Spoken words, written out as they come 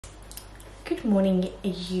Good morning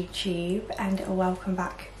YouTube and welcome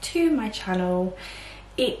back to my channel.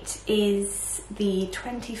 It is the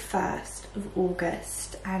 21st of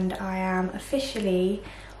August and I am officially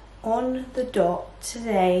on the dot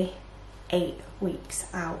today 8 weeks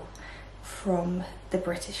out from the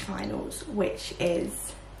British finals, which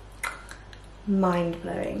is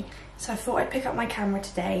mind-blowing. So I thought I'd pick up my camera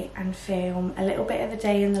today and film a little bit of a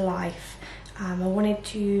day in the life. I wanted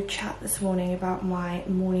to chat this morning about my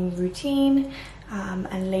morning routine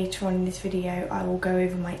and later on in this video I will go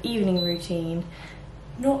over my evening routine.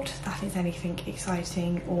 Not that it's anything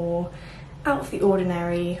exciting or out of the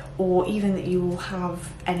ordinary or even that you will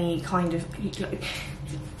have any kind of...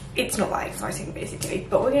 It's not that exciting basically,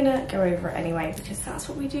 but we're gonna go over it anyway because that's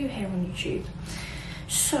what we do here on YouTube.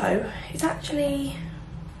 So it's actually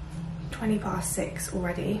 6:20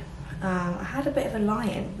 already. I had a bit of a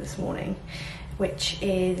lie-in this morning, which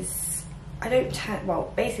is,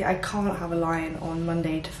 basically I can't have a lie-in on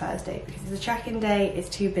Monday to Thursday because the check-in day is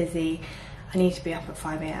too busy. I need to be up at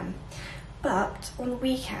 5 AM. But on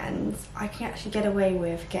weekends, I can actually get away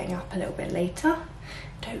with getting up a little bit later.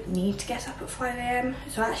 Don't need to get up at 5 AM.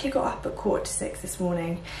 So I actually got up at 5:45 this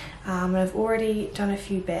morning and I've already done a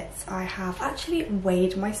few bits. I have actually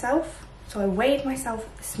weighed myself. So I weighed myself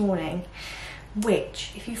this morning,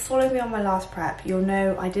 which if you follow me on my last prep, you'll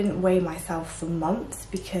know I didn't weigh myself for months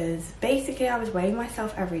because basically I was weighing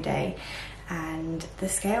myself every day and the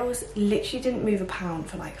scales literally didn't move a pound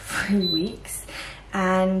for like 3 weeks.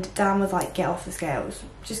 And Dan was like, get off the scales,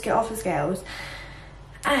 just get off the scales.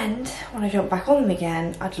 And when I jumped back on them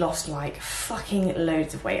again, I'd lost like fucking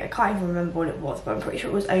loads of weight. I can't even remember what it was, but I'm pretty sure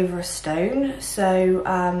it was over a stone. So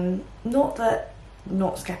not that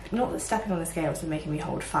stepping on the scales was making me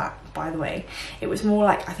hold fat, by the way. It was more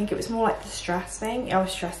like, I think it was more like the stress thing. I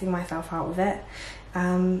was stressing myself out with it.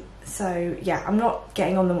 So yeah, I'm not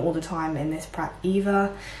getting on them all the time in this prep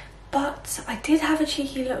either. But I did have a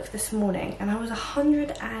cheeky look this morning and I was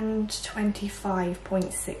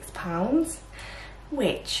 125.6 pounds,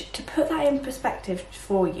 which, to put that in perspective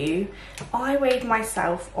for you, I weighed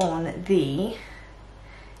myself on the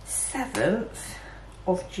 7th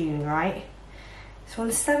of June, right? So on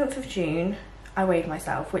the 7th of June, I weighed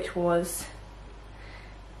myself, which was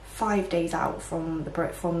 5 days out from the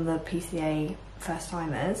PCA first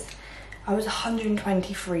timers. I was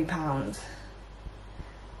 123 pounds.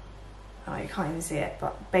 Oh, you can't even see it,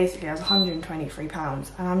 but basically I was 123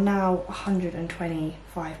 pounds and I'm now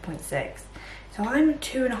 125.6. So I'm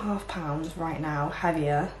 2.5 pounds right now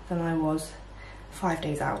heavier than I was 5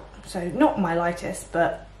 days out. So not my lightest,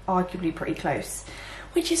 but arguably pretty close,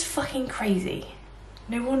 which is fucking crazy.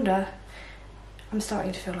 No wonder I'm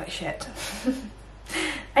starting to feel like shit.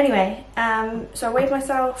 Anyway, so I weighed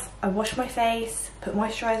myself, I washed my face, put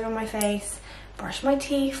moisturiser on my face, brushed my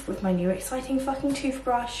teeth with my new exciting fucking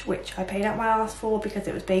toothbrush, which I paid out my ass for because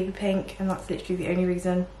it was baby pink and that's literally the only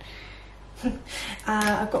reason.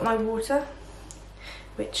 I've got my water,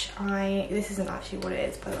 which this isn't actually what it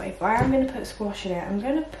is by the way, but I am going to put squash in it. I'm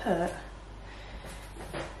going to put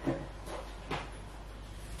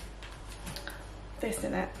this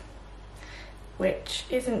in it, which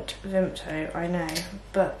isn't Vimto, I know,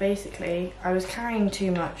 but basically I was carrying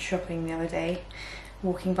too much shopping the other day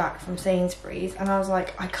walking back from Sainsbury's and I was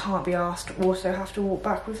like, I can't be asked to also have to walk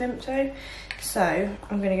back with Vimto, so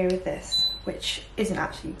I'm gonna go with this, which isn't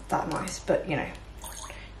actually that nice, but you know.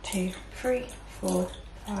 2, 3, 4,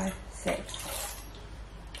 5, 6.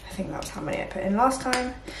 I think that's how many I put in last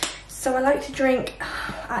time. So I like to drink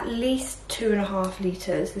at least 2.5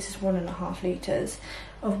 litres, this is 1.5 litres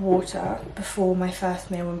of water before my first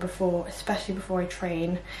meal and especially before I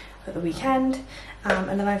train at the weekend.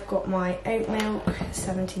 And then I've got my oat milk,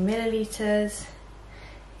 70 millilitres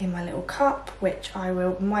in my little cup, which I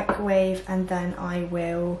will microwave and then I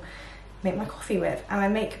will make my coffee with. And I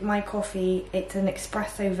make my coffee, it's an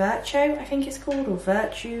espresso virtuo, I think it's called, or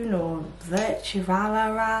virtune, or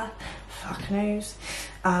virtuala, fuck knows.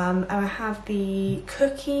 And I have the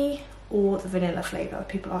cookie or the vanilla flavour.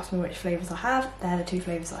 People ask me which flavours I have, they're the 2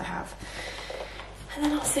 flavours that I have. And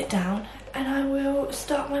then I'll sit down and I will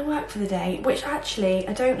start my work for the day, which actually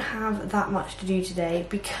I don't have that much to do today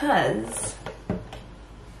because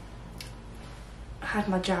I had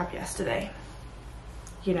my jab yesterday.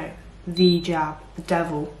 You know, the jab, the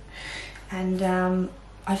devil. And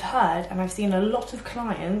I've heard and I've seen a lot of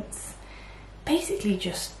clients basically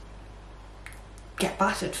just get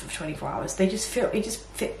battered for 24 hours. They just feel like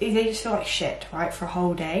shit, right, for a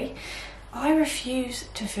whole day. I refuse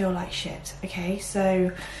to feel like shit, okay?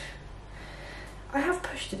 So I have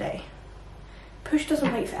push today. Push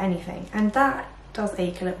doesn't wait for anything, and that does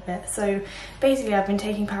ache a little bit. So basically I've been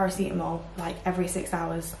taking paracetamol like every 6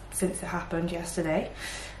 hours since it happened yesterday.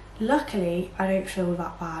 Luckily I don't feel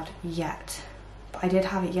that bad yet, but I did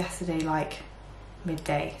have it yesterday like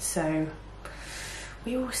midday, so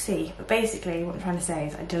we will see. But basically what I'm trying to say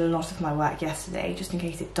is I did a lot of my work yesterday just in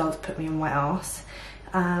case it does put me on my arse.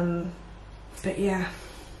 But yeah,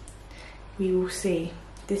 we will see.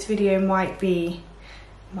 This video might make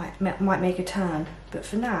a turn, but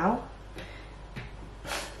for now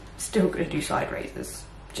still gonna do side raises,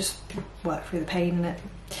 just work through the pain in it.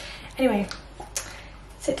 Anyway,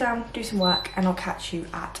 sit down, do some work, and I'll catch you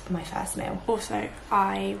at my first meal. Also,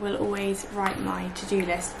 I will always write my to-do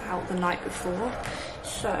list out the night before,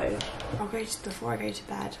 so before I go to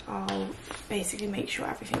bed, I'll basically make sure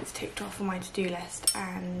everything's ticked off on my to-do list,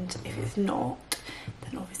 and if it's not,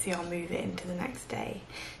 then obviously I'll move it into the next day,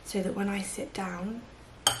 so that when I sit down,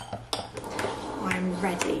 I'm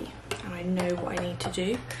ready and I know what I need to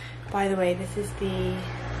do. By the way, this is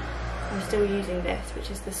I'm still using this, which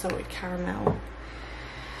is the salted caramel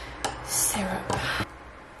syrup.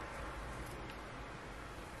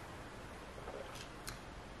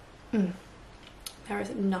 There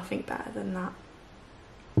is nothing better than that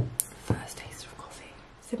first taste of coffee.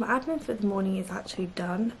 So my admin for the morning is actually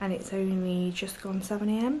done, and it's only just gone 7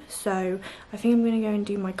 AM, so I think I'm going to go and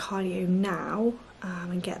do my cardio now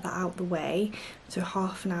and get that out the way. So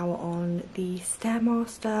half an hour on the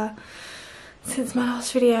Stairmaster. Since my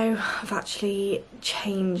last video, I've actually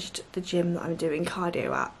changed the gym that I'm doing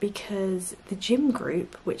cardio at, because the gym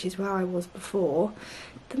group, which is where I was before,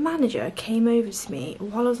 the manager came over to me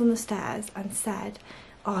while I was on the stairs and said,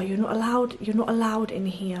 "Oh, you're not allowed in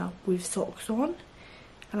here with socks on."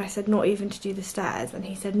 And I said, "Not even to do the stairs?" And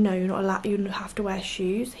he said, "No, you're not allowed, you have to wear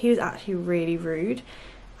shoes." He was actually really rude.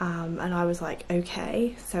 And I was like,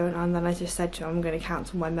 okay. So and then I just said to him, I'm going to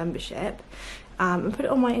cancel my membership. And put it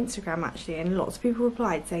on my Instagram actually, and lots of people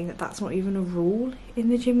replied saying that that's not even a rule in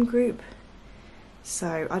the gym group.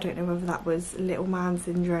 So I don't know whether that was little man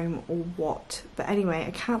syndrome or what. But anyway,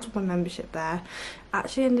 I cancelled my membership there.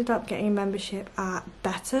 Actually ended up getting a membership at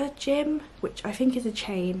Better Gym, which I think is a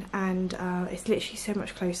chain, and it's literally so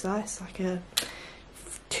much closer. It's like a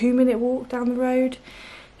 2-minute walk down the road.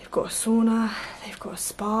 They've got a sauna, they've got a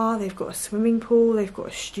spa, they've got a swimming pool, they've got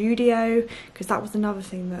a studio, because that was another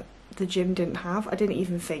thing that the gym didn't have. I didn't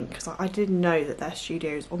even think, because I didn't know that their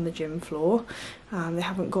studio is on the gym floor. They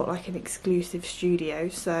haven't got like an exclusive studio,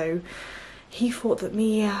 so he thought that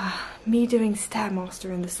me doing Stairmaster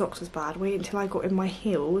in the socks was bad. Wait until I got in my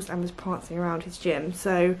heels and was prancing around his gym.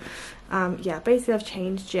 So yeah, basically I've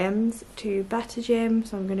changed gyms to Better Gym,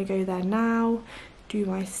 so I'm going to go there now, do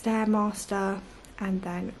my Stairmaster, and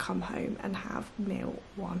then come home and have meal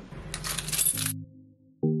 1.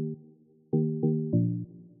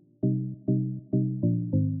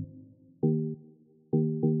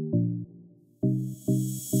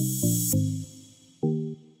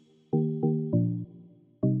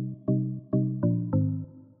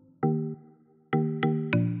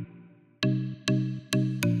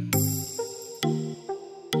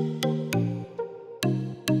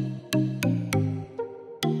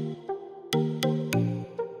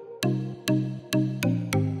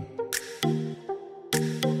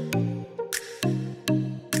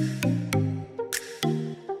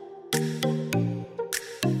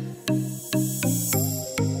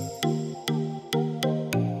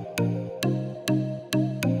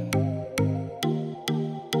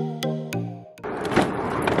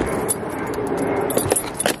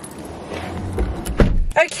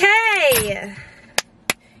 Okay,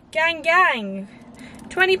 gang,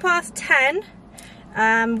 20 past 10.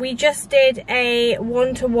 We just did a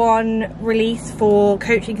one-to-one release for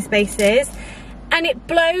coaching spaces, and it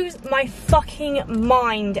blows my fucking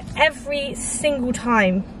mind every single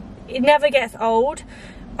time. It never gets old.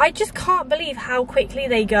 I just can't believe how quickly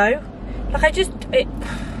they go. Like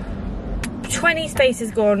 20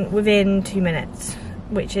 spaces gone within 2 minutes,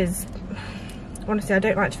 which is, honestly, I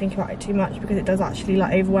don't like to think about it too much because it does actually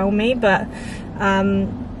like overwhelm me, but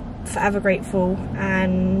forever grateful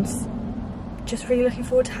and just really looking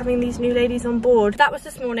forward to having these new ladies on board. That was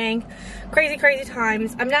this morning. Crazy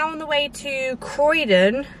times. I'm now on the way to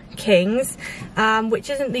Croydon Kings, which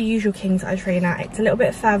isn't the usual Kings that I train at. It's a little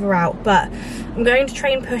bit further out, but I'm going to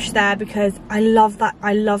train push there because I love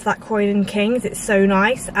that Croydon Kings. It's so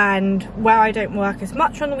nice, and where I don't work as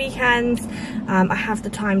much on the weekends, I have the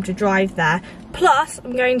time to drive there. Plus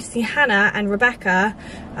I'm going to see Hannah and Rebecca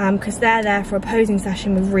because they're there for a posing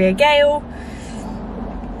session with Ria Gale.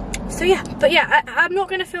 So yeah, but yeah, I'm not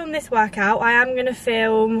going to film this workout. I am going to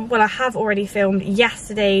film, well, I have already filmed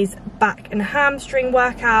yesterday's back and hamstring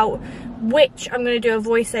workout, which I'm going to do a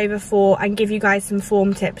voiceover for and give you guys some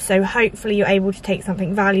form tips. So hopefully you're able to take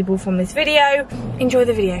something valuable from this video. Enjoy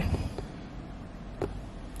the video.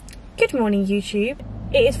 Good morning, YouTube.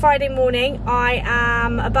 It is Friday morning. I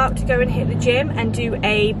am about to go and hit the gym and do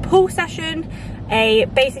a pull session, a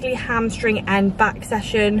basically hamstring and back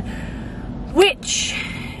session, which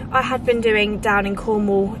I had been doing down in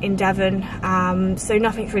Cornwall in Devon. So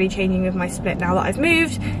nothing's really changing with my split now that I've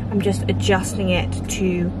moved. I'm just adjusting it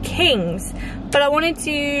to Kings. But I wanted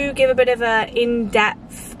to give a bit of a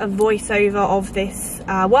in-depth voiceover of this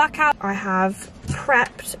workout. I have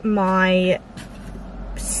prepped my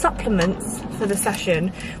supplements for the session,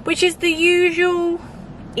 which is the usual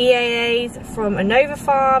EAAs from Anova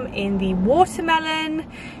Farm in the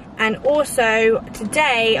watermelon, and also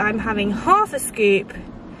today I'm having half a scoop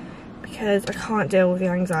because I can't deal with the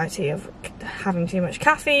anxiety of having too much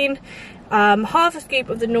caffeine. Half a scoop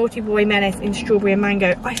of the Naughty Boy Menace in strawberry and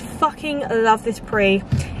mango. I fucking love this pre.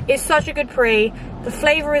 It's such a good pre. The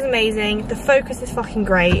flavour is amazing, the focus is fucking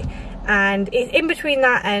great, and it's in between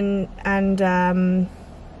that and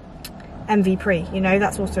MV pre, you know,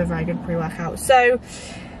 that's also a very good pre-workout. So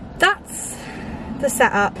that's the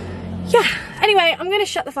setup. Yeah, anyway, I'm gonna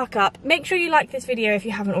shut the fuck up. Make sure you like this video if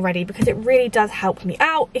you haven't already, because it really does help me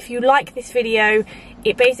out. If you like this video,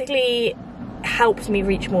 it basically helps me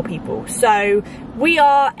reach more people. So we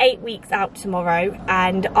are 8 weeks out tomorrow,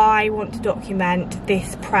 and I want to document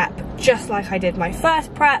this prep just like I did my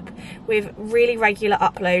first prep, with really regular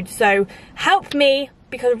uploads. So help me,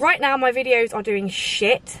 because right now my videos are doing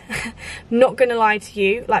shit. Not gonna lie to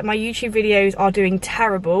you, like my YouTube videos are doing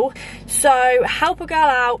terrible. So help a girl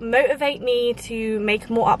out, motivate me to make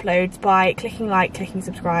more uploads by clicking like, clicking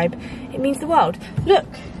subscribe. It means the world. Look,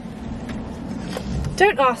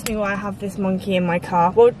 don't ask me why I have this monkey in my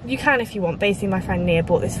car. Well, you can if you want. Basically my friend Nia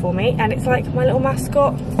bought this for me, and it's like my little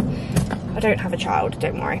mascot. I don't have a child,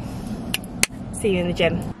 don't worry. See you in the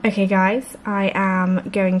gym. Okay guys, I am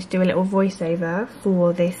going to do a little voiceover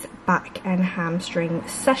for this back and hamstring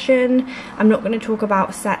session. I'm not going to talk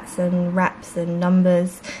about sets and reps and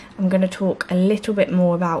numbers. I'm going to talk a little bit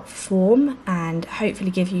more about form and hopefully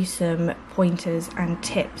give you some pointers and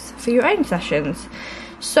tips for your own sessions.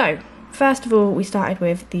 So first of all, we started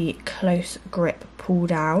with the close grip pull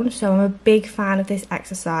down. So I'm a big fan of this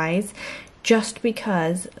exercise just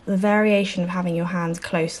because the variation of having your hands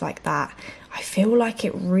close like that, I feel like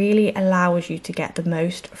it really allows you to get the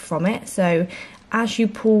most from it. So as you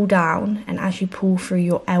pull down and as you pull through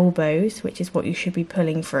your elbows, which is what you should be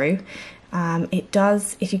pulling through, it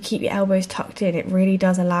does, if you keep your elbows tucked in, it really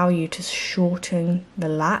does allow you to shorten the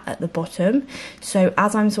lat at the bottom. So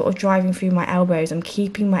as I'm sort of driving through my elbows, I'm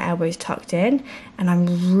keeping my elbows tucked in, and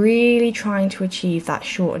I'm really trying to achieve that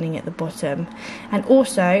shortening at the bottom. And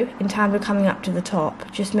also, in terms of coming up to the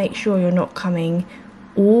top, just make sure you're not coming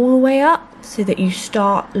all the way up, so that you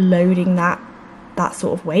start loading that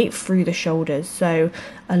sort of weight through the shoulders. So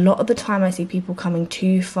a lot of the time I see people coming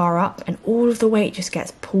too far up and all of the weight just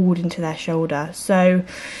gets pulled into their shoulder. So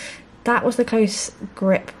that was the close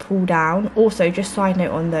grip pull down. Also, just side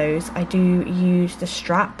note on those, I do use the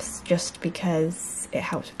straps just because it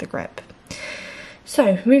helps with the grip.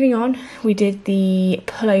 So moving on, we did the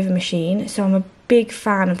pullover machine. So I'm a big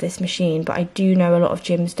fan of this machine, but I do know a lot of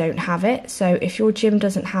gyms don't have it. So if your gym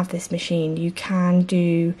doesn't have this machine, you can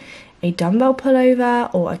do a dumbbell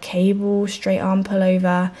pullover or a cable straight arm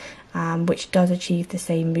pullover, which does achieve the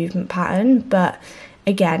same movement pattern. But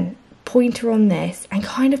again, pointer on this, and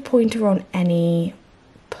kind of pointer on any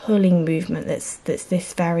pulling movement that's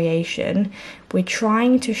this variation, we're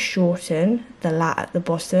trying to shorten the lat at the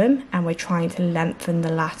bottom and we're trying to lengthen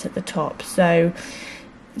the lat at the top. So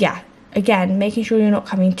yeah, again, making sure you're not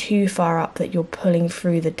coming too far up that you're pulling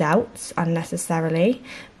through the delts unnecessarily,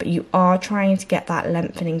 but you are trying to get that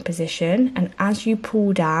lengthening position. And as you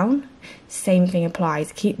pull down, same thing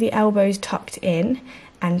applies. Keep the elbows tucked in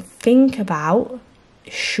and think about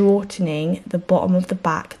shortening the bottom of the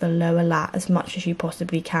back, the lower lat, as much as you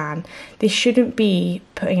possibly can. This shouldn't be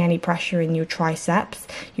putting any pressure in your triceps.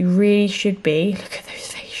 You really should be, look at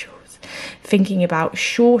those facials, thinking about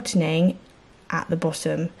shortening at the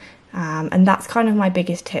bottom. And that's kind of my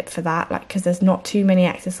biggest tip for that, like, because there's not too many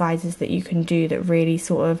exercises that you can do that really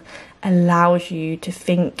sort of allows you to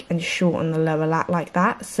think and shorten the lower lat like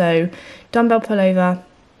that. So dumbbell pullover,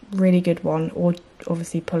 really good one, or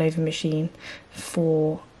obviously pullover machine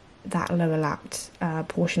for that lower lapped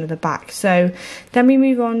portion of the back. So then we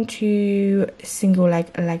move on to single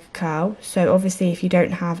leg curl. So obviously if you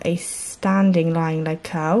don't have a standing lying leg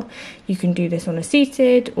curl, you can do this on a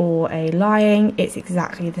seated or a lying. It's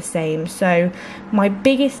exactly the same. So my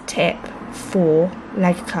biggest tip for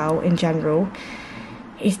leg curl in general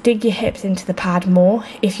is dig your hips into the pad more.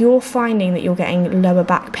 If you're finding that you're getting lower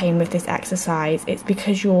back pain with this exercise, it's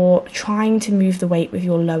because you're trying to move the weight with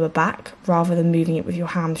your lower back rather than moving it with your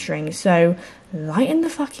hamstrings. So lighten the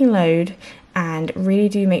fucking load and really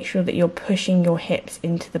do make sure that you're pushing your hips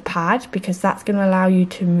into the pad, because that's going to allow you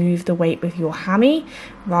to move the weight with your hammy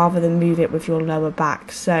rather than move it with your lower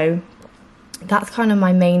back. So that's kind of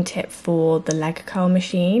my main tip for the leg curl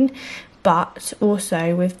machine. But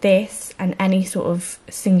also with this and any sort of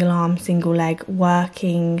single arm, single leg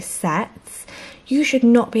working sets, you should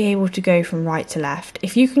not be able to go from right to left.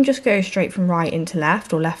 If you can just go straight from right into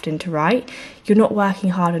left or left into right, you're not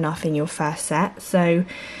working hard enough in your first set. So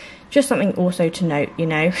just something also to note, you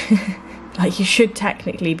know, like you should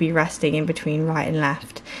technically be resting in between right and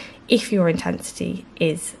left if your intensity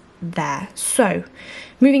is there. So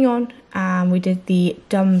moving on, we did the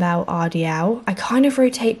dumbbell RDL. I kind of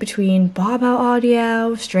rotate between barbell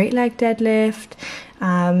RDL, straight leg deadlift,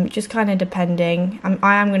 just kind of depending.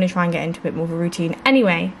 I am going to try and get into a bit more of a routine.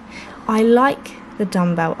 Anyway, I like the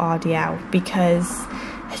dumbbell RDL because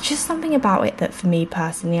there's just something about it that for me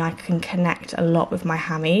personally, I can connect a lot with my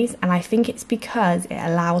hammies, and I think it's because it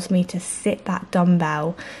allows me to sit that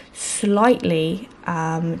dumbbell slightly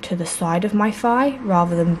to the side of my thigh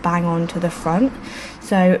rather than bang on to the front.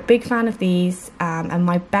 So big fan of these, and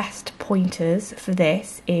my best pointers for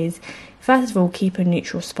this is, first of all, keep a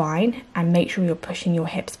neutral spine and make sure you're pushing your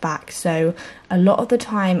hips back. So a lot of the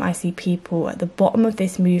time I see people at the bottom of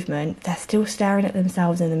this movement, they're still staring at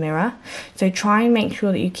themselves in the mirror. So try and make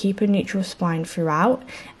sure that you keep a neutral spine throughout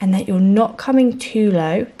and that you're not coming too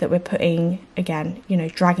low, that we're putting, again, you know,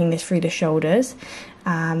 dragging this through the shoulders.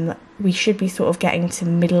 We should be sort of getting to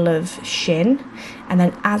middle of shin. And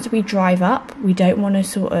then as we drive up, we don't want to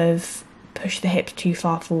sort of push the hips too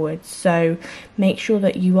far forward. So make sure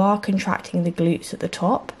that you are contracting the glutes at the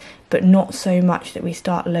top, but not so much that we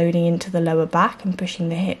start loading into the lower back and pushing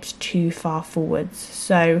the hips too far forwards.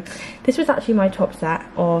 So this was actually my top set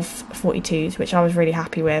of 42s, which I was really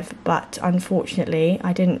happy with, but unfortunately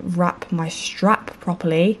I didn't wrap my strap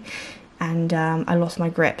properly and I lost my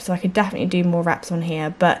grip. So I could definitely do more reps on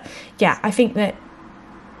here. But yeah, I think that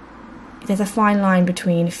there's a fine line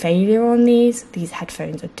between failure on these. These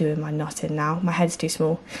headphones are doing my nut in now. My head's too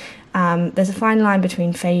small. There's a fine line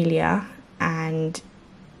between failure and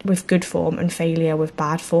with good form and failure with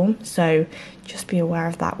bad form. So just be aware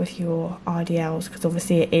of that with your RDLs, because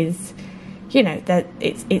obviously it is, you know, that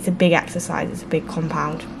it's a big exercise. It's a big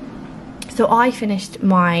compound. So I finished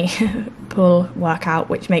my pull workout,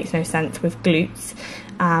 which makes no sense, with glutes.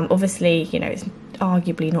 Obviously, you know, it's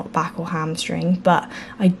arguably not back or hamstring, but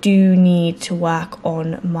I do need to work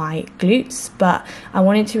on my glutes. But I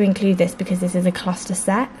wanted to include this because this is a cluster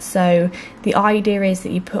set. So the idea is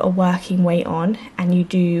that you put a working weight on and you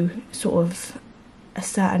do sort of a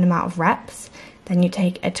certain amount of reps, then you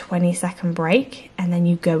take a 20-second break and then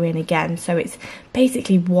you go in again. So it's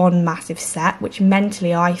basically one massive set, which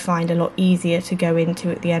mentally I find a lot easier to go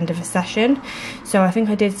into at the end of a session. So I think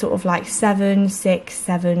I did sort of like 7, 6,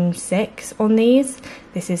 7, 6 on these.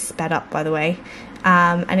 This is sped up, by the way.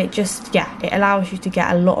 And it just, yeah, it allows you to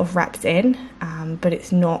get a lot of reps in, but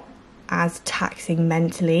it's not as taxing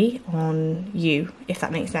mentally on you, if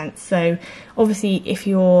that makes sense. So obviously if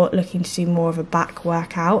you're looking to do more of a back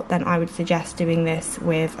workout, then I would suggest doing this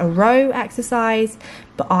with a row exercise,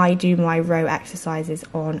 but I do my row exercises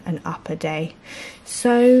on an upper day.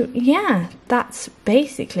 So yeah, that's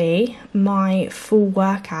basically my full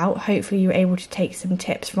workout. Hopefully you're able to take some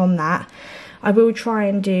tips from that. I will try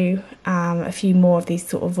and do a few more of these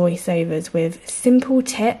sort of voiceovers with simple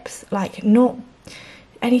tips, like not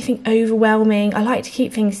anything overwhelming. I like to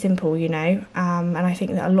keep things simple, you know, and I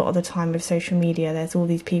think that a lot of the time with social media, there's all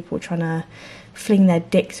these people trying to fling their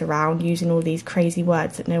dicks around using all these crazy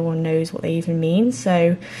words that no one knows what they even mean.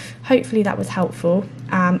 So hopefully that was helpful.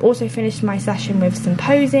 Also finished my session with some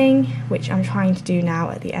posing, which I'm trying to do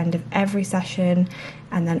now at the end of every session,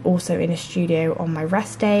 and then also in a studio on my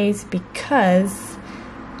rest days, because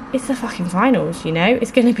it's the fucking finals, you know,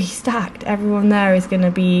 it's going to be stacked. Everyone there is going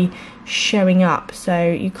to be showing up,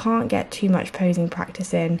 so you can't get too much posing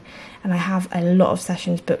practice in. And I have a lot of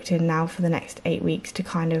sessions booked in now for the next 8 weeks to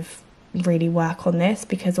kind of really work on this,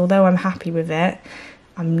 because although I'm happy with it,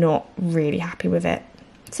 I'm not really happy with it.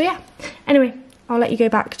 So yeah, anyway, I'll let you go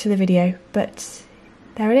back to the video, but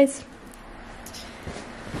there it is.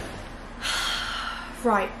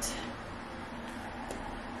 Right.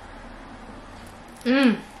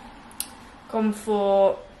 Gone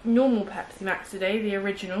for normal Pepsi Max today, the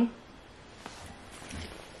original.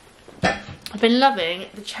 I've been loving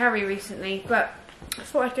the cherry recently, but I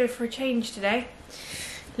thought I'd go for a change today.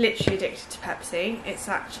 Literally addicted to Pepsi. It's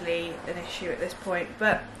actually an issue at this point,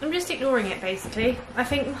 but I'm just ignoring it basically. I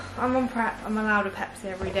think I'm on prep, I'm allowed a Pepsi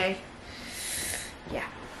every day. Yeah.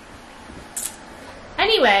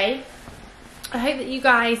 Anyway, I hope that you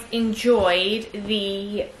guys enjoyed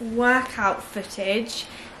the workout footage,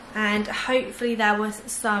 and hopefully there was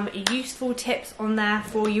some useful tips on there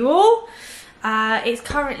for you all. It's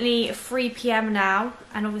currently 3 PM now,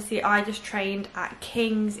 and obviously I just trained at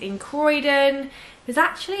King's in Croydon. It was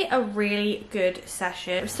actually a really good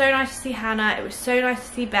session. It was so nice to see Hannah, it was so nice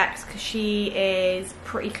to see Bex because she is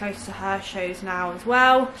pretty close to her shows now as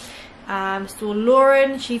well. Saw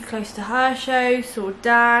Lauren, she's close to her show, saw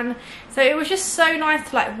Dan. So it was just so nice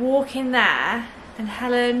to like walk in there, and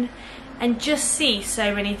Helen, and just see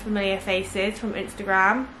so many familiar faces from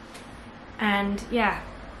Instagram. And yeah,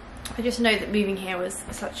 I just know that moving here was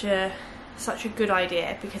such a good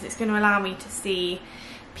idea, because it's going to allow me to see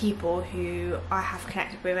people who I have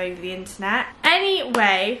connected with over the internet.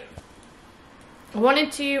 Anyway, I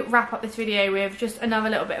wanted to wrap up this video with just another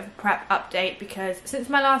little bit of a prep update, because since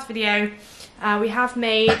my last video we haven't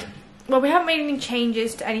made any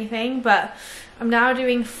changes to anything, but I'm now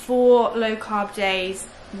doing 4 low carb days,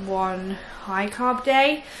 1 high carb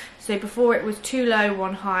day. So before it was 2 low,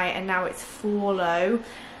 1 high, and now it's 4 low,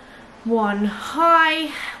 1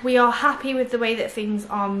 high. We are happy with the way that things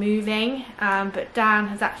are moving, but Dan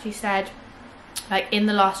has actually said, like in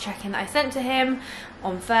the last check-in that I sent to him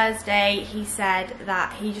on Thursday, he said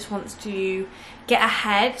that he just wants to get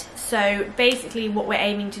ahead. So basically what we're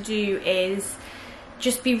aiming to do is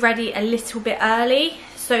just be ready a little bit early,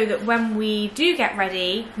 so that when we do get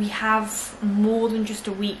ready, we have more than just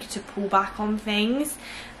a week to pull back on things,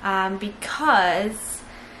 because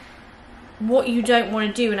what you don't want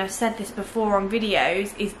to do, and I've said this before on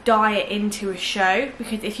videos, is diet into a show.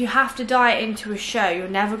 Because if you have to diet into a show, you're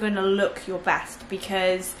never going to look your best,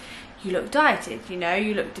 because you look dieted, you know,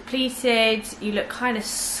 you look depleted, you look kind of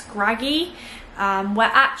scraggy, where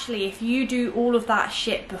actually if you do all of that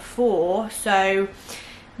shit before, so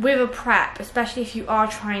with a prep, especially if you are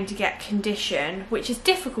trying to get condition, which is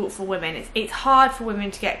difficult for women, it's hard for women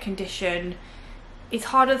to get condition. It's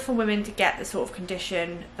harder for women to get the sort of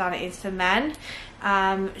condition than it is for men.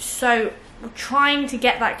 So trying to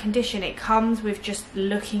get that condition, it comes with just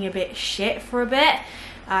looking a bit shit for a bit.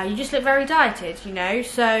 You just look very dieted, you know.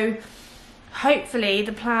 So hopefully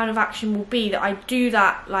the plan of action will be that I do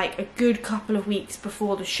that like a good couple of weeks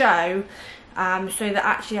before the show, so that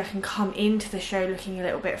actually I can come into the show looking a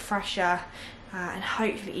little bit fresher, and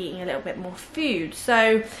hopefully eating a little bit more food.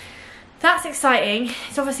 So that's exciting.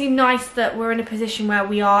 It's obviously nice that we're in a position where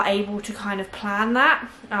we are able to kind of plan that,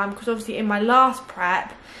 because obviously in my last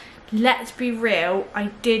prep, let's be real,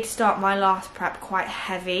 I did start my last prep quite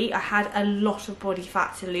heavy. I had a lot of body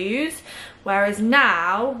fat to lose, whereas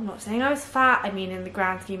now, I'm not saying I was fat, I mean in the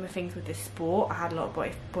grand scheme of things with this sport, I had a lot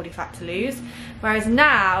of body fat to lose, whereas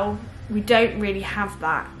now we don't really have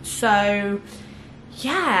that. So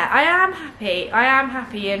yeah, I am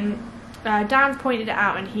happy, and Dan's pointed it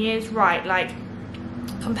out, and he is right. Like,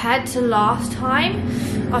 compared to last time,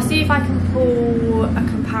 I'll see if I can pull a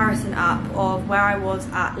comparison up of where I was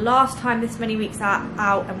at last time this many weeks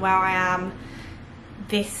out and where I am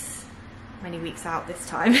this many weeks out this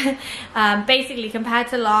time. Basically, compared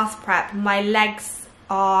to last prep, my legs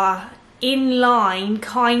are in line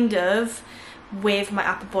kind of with my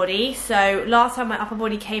upper body. So last time my upper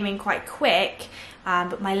body came in quite quick,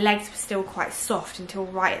 but my legs were still quite soft until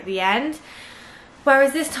right at the end.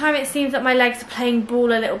 Whereas this time it seems that my legs are playing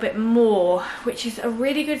ball a little bit more, which is a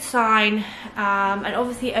really good sign. And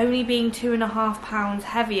obviously only being 2.5 pounds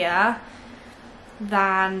heavier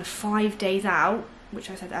than 5 days out,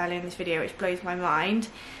 which I said earlier in this video, which blows my mind.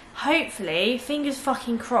 Hopefully, fingers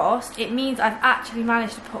fucking crossed, it means I've actually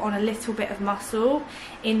managed to put on a little bit of muscle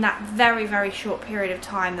in that very, very short period of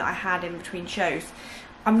time that I had in between shows.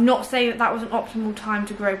 I'm not saying that that was an optimal time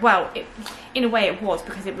to grow. Well, in a way it was,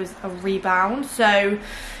 because it was a rebound. So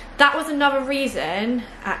that was another reason,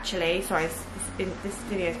 actually, sorry, this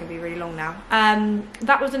video is going to be really long now.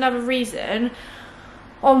 That was another reason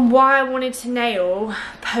on why I wanted to nail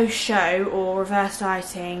post-show or reverse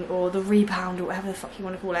dieting or the rebound or whatever the fuck you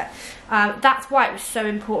want to call it. That's why it was so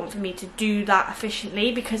important for me to do that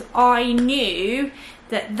efficiently, because I knew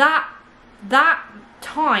that that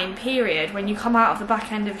time period when you come out of the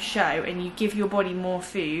back end of a show and you give your body more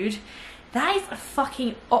food, that is a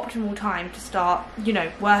fucking optimal time to start, you know,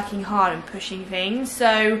 working hard and pushing things.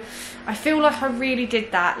 So I feel like I really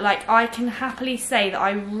did that. Like, I can happily say that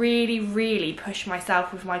I really pushed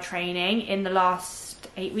myself with my training in the last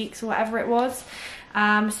 8 weeks or whatever it was.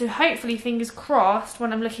 So hopefully, fingers crossed,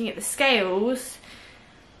 when I'm looking at the scales,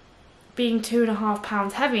 being 2.5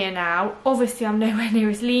 pounds heavier now, obviously I'm nowhere near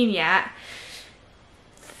as lean yet,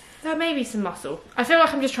 there may be some muscle. I feel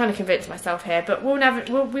like I'm just trying to convince myself here, but we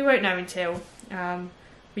won't know until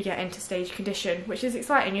we get into stage condition, which is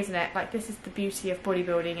exciting, isn't it? Like, this is the beauty of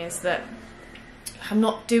bodybuilding, is that I'm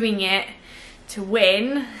not doing it to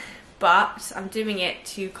win, but I'm doing it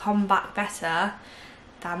to come back better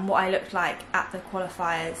than what I looked like at the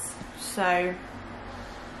qualifiers. So,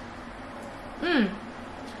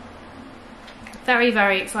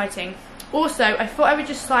 very exciting. Also, I thought I would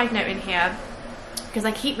just side note in here, because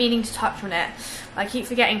I keep meaning to touch on it. I keep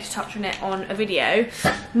forgetting to touch on it on a video.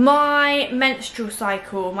 My menstrual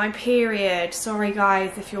cycle, my period, sorry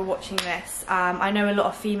guys if you're watching this. I know a lot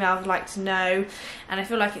of females like to know, and I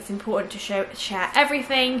feel like it's important to share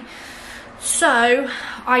everything. So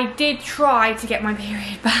I did try to get my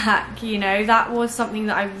period back, you know, that was something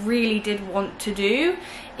that I really did want to do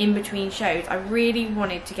in between shows. I really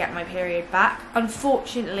wanted to get my period back.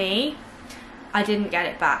 Unfortunately, I didn't get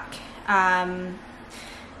it back.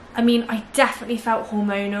 I mean, I definitely felt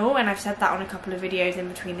hormonal, and I've said that on a couple of videos in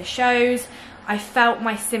between the shows. I felt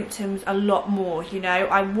my symptoms a lot more, you know.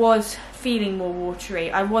 I was feeling more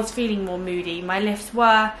watery, I was feeling more moody, my lifts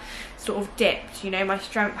were sort of dipped, you know, my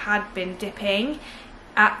strength had been dipping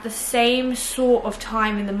at the same sort of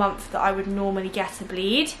time in the month that I would normally get a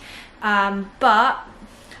bleed, but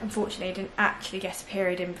unfortunately I didn't actually get a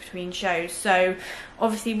period in between shows. So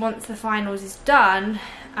obviously once the finals is done,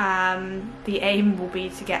 the aim will be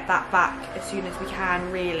to get that back as soon as we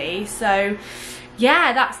can, really. So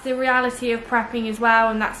yeah, that's the reality of prepping as well,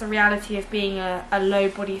 and that's the reality of being a low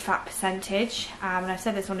body fat percentage, and I've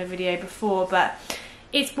said this on a video before, but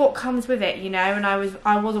it's what comes with it, you know. And I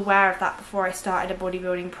was aware of that before I started a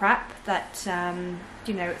bodybuilding prep, that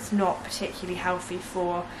you know, it's not particularly healthy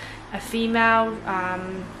for a female,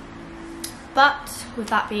 but with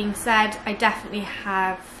that being said, I definitely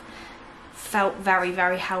have felt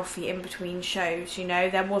very healthy in between shows, you know.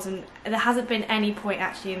 There hasn't been any point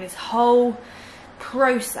actually in this whole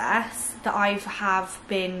process that I have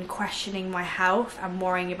been questioning my health and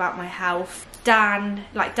worrying about my health. Dan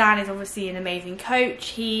is obviously an amazing coach.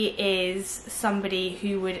 He is somebody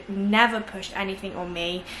who would never push anything on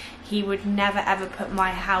me. He would never ever put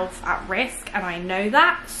my health at risk, and I know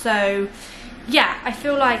that. So yeah, I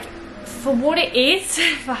feel like for what it is,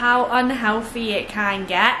 for how unhealthy it can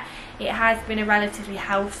get, it has been a relatively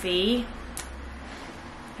healthy,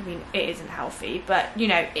 I mean, it isn't healthy, but you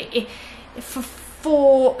know,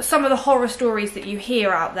 for some of the horror stories that you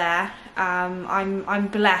hear out there, I'm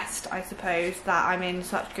blessed, I suppose, that I'm in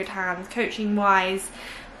such good hands coaching wise,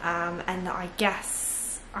 and that I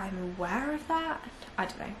guess I'm aware of that. I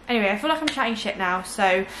don't know. Anyway, I feel like I'm chatting shit now,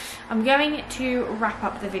 so I'm going to wrap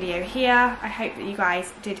up the video here. I hope that you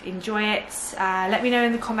guys did enjoy it. Let me know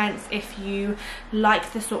in the comments if you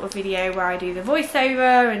like the sort of video where I do the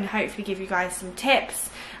voiceover, and hopefully give you guys some tips,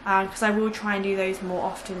 because I will try and do those more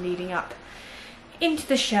often leading up into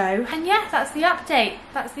the show. And yeah, that's the update.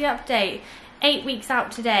 That's the update. 8 weeks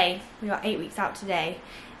out today. We are 8 weeks out today,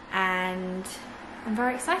 and I'm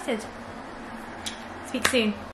very excited. Speak soon.